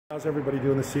How's everybody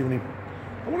doing this evening?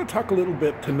 I want to talk a little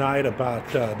bit tonight about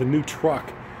the new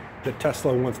truck that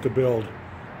Tesla wants to build.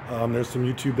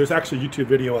 There's actually a YouTube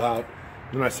video out,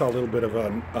 and I saw a little bit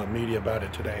of media about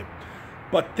it today.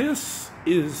 But this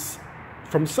is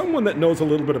from someone that knows a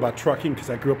little bit about trucking, because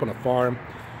I grew up on a farm,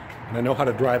 and I know how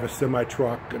to drive a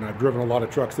semi-truck, and I've driven a lot of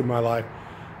trucks in my life.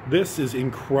 This is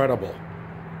incredible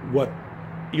what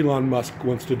Elon Musk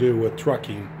wants to do with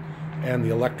trucking and the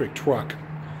electric truck.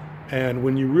 And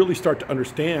when you really start to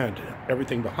understand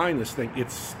everything behind this thing,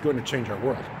 it's going to change our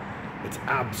world. It's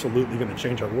absolutely going to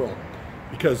change our world.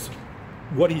 Because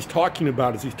what he's talking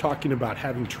about is he's talking about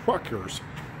having truckers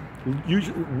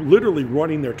literally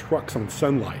running their trucks on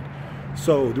sunlight.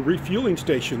 So the refueling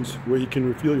stations where you can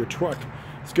refuel your truck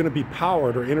is going to be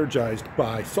powered or energized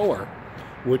by solar,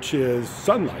 which is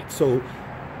sunlight. So,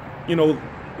 you know,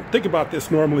 think about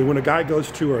this normally when a guy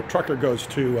goes to, or a trucker goes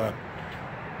to,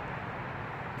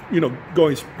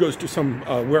 goes to some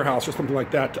warehouse or something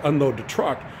like that to unload the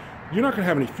truck, you're not going to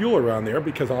have any fuel around there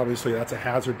because obviously that's a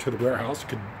hazard to the warehouse. It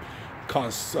could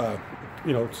cause,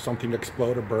 something to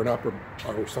explode or burn up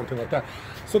or something like that.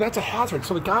 So that's a hazard.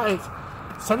 So the guy's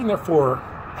sitting there for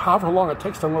however long it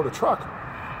takes to unload a truck,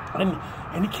 and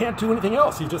he can't do anything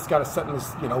else. He's just got to sit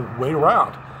and wait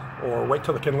around or wait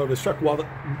till they can load his truck. Well,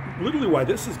 literally why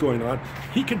this is going on,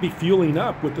 he could be fueling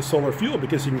up with the solar fuel,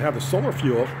 because you can have the solar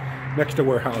fuel next to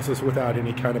warehouses without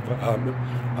any kind of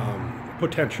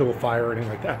potential fire or anything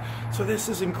like that. So this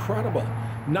is incredible.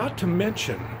 Not to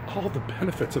mention all the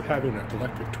benefits of having an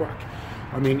electric truck.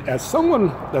 I mean, as someone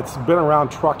that's been around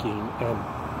trucking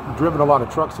and driven a lot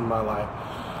of trucks in my life,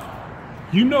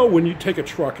 you know, when you take a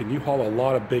truck and you haul a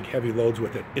lot of big heavy loads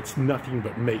with it, it's nothing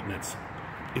but maintenance.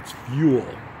 It's fuel,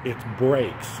 it's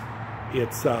brakes,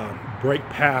 it's brake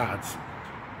pads,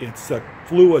 it's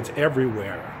fluids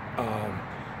everywhere.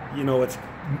 It's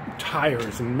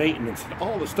tires and maintenance and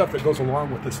all the stuff that goes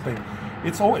along with this thing.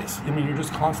 It's always, you're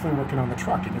just constantly working on the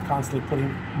truck, and you're constantly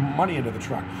putting money into the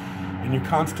truck, and you're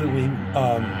constantly,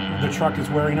 the truck is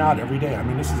wearing out every day. I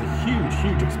mean, this is a huge,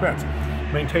 huge expense,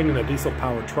 maintaining a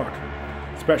diesel-powered truck,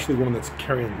 especially one that's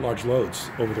carrying large loads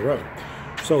over the road.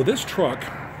 So this truck,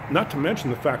 not to mention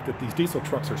the fact that these diesel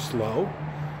trucks are slow,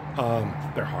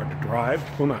 they're hard to drive.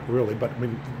 Well, not really, but I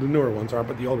mean, the newer ones are,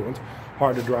 but the older ones,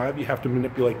 hard to drive. You have to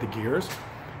manipulate the gears.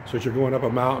 So as you're going up a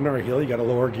mountain or a hill, you got to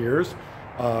lower gears.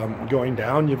 Going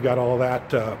down, you've got all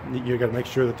that. You got to make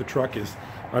sure that the truck is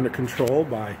under control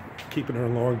by keeping it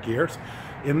in lower gears.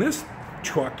 In this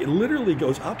truck, it literally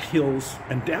goes up hills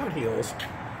and down hills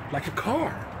like a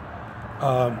car.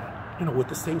 With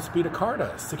the same speed a car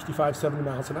does, 65, 70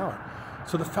 miles an hour.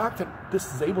 So the fact that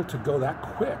this is able to go that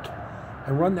quick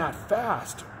and run that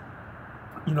fast,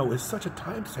 is such a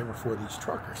time saver for these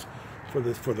truckers, for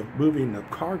the moving of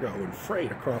cargo and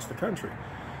freight across the country.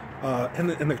 And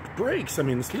the brakes, I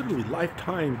mean, it's literally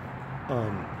lifetime.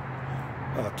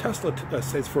 Tesla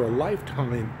says for a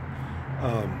lifetime,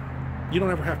 you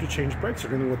don't ever have to change brakes or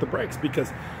anything with the brakes,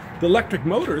 because the electric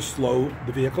motors slow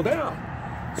the vehicle down.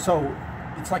 So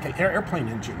it's like an airplane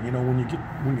engine. When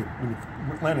you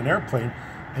land an airplane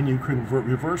and you can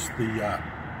reverse the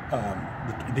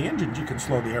engines, you can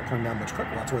slow the airplane down much quicker.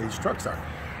 That's where these trucks are.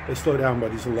 They slow down by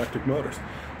these electric motors.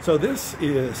 So this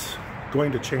is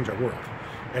going to change our world,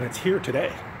 and it's here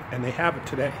today, and they have it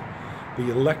today, the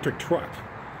electric truck.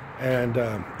 And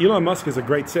Elon Musk is a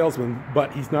great salesman,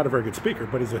 but he's not a very good speaker.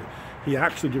 But he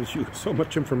actually gives you so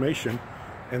much information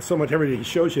and so much everything. He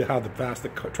shows you how fast the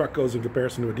truck goes in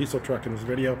comparison to a diesel truck in this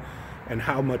video, and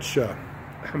how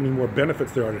many more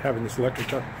benefits there are to having this electric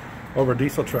truck over a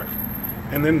diesel truck.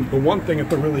 And then the one thing at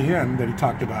the really end that he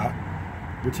talked about,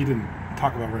 which he didn't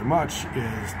talk about very much,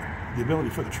 is the ability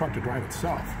for the truck to drive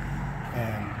itself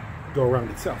and go around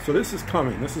itself. So this is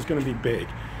coming. This is going to be big.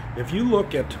 If you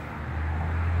look at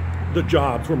the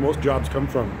jobs, where most jobs come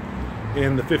from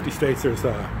in the 50 states, there's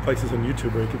places on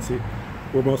YouTube where you can see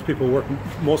where most people work.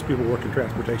 Most people work in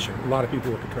transportation. A lot of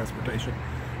people work in transportation,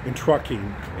 in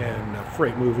trucking and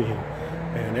freight moving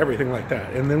and everything like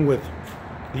that. And then with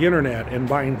the internet and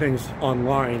buying things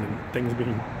online and things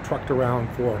being trucked around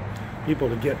for people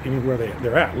to get anywhere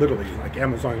they're at, literally, like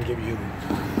Amazon give you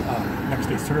next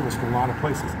day service for a lot of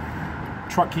places.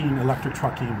 Trucking, electric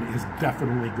trucking, is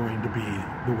definitely going to be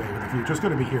the way of the future. It's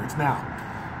going to be here. It's now.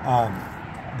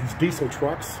 These diesel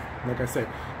trucks, like I said,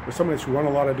 for someone that's run a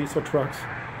lot of diesel trucks,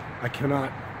 it's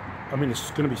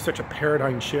going to be such a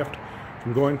paradigm shift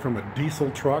from going from a diesel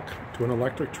truck to an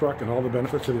electric truck and all the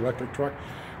benefits of the electric truck.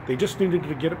 They just needed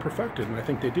to get it perfected, and I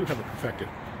think they do have it perfected.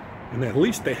 And at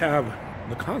least they have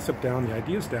the concept down, the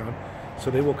ideas down,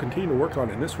 so they will continue to work on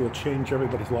it, and this will change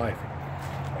everybody's life.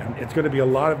 And it's going to be a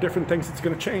lot of different things that's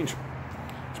going to change.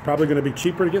 It's probably going to be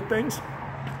cheaper to get things,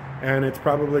 and it's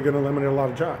probably going to eliminate a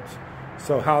lot of jobs.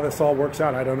 So how this all works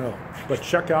out, I don't know. But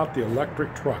check out the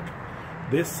electric truck.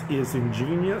 This is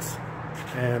ingenious,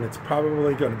 and it's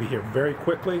probably going to be here very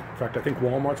quickly. In fact, I think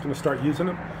Walmart's going to start using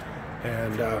them.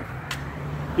 And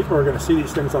people are going to see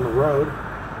these things on the road.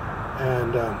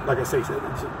 And like I say,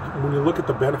 when you look at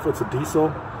the benefits of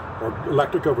diesel, or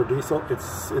electric over diesel,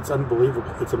 it's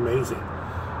unbelievable. It's amazing.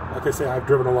 Like I say, I've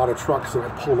driven a lot of trucks, and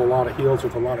I've pulled a lot of hills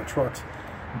with a lot of trucks,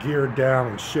 geared down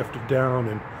and shifted down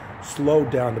and slowed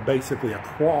down to basically a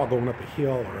crawl going up a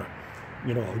hill, or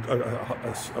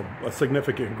a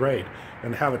significant grade,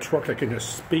 and have a truck that can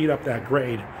just speed up that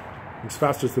grade as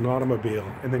fast as an automobile,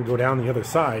 and then go down the other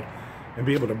side and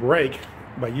be able to brake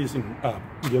by using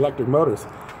the electric motors.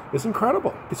 It's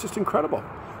incredible. It's just incredible.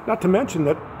 Not to mention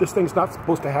that this thing's not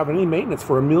supposed to have any maintenance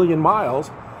for 1,000,000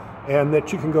 miles, and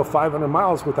that you can go 500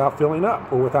 miles without filling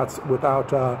up, or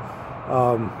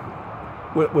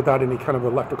without any kind of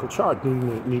electrical charge,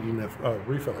 needing a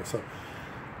refiller. So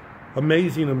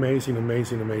amazing, amazing,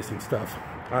 amazing, amazing stuff.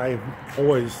 I've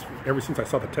always, ever since I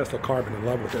saw the Tesla car, been in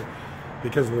love with it,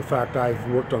 because of the fact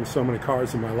I've worked on so many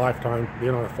cars in my lifetime,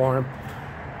 being on a farm,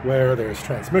 where there's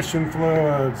transmission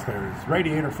fluids, there's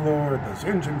radiator fluid, there's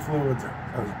engine fluids,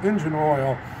 there's engine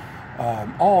oil,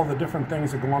 all the different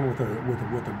things that go on with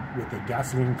a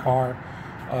gasoline car,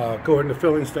 going to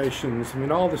filling stations. I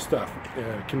mean, all this stuff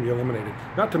can be eliminated.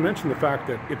 Not to mention the fact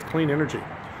that it's clean energy.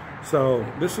 So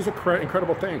this is an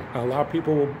incredible thing. A lot of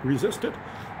people will resist it.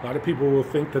 A lot of people will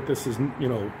think that this is,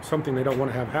 something they don't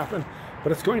want to have happen,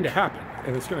 but it's going to happen,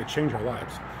 and it's going to change our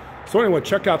lives. So anyway,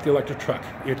 check out the electric truck.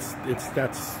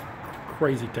 That's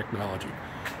crazy technology.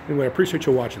 Anyway, I appreciate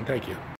you watching. Thank you.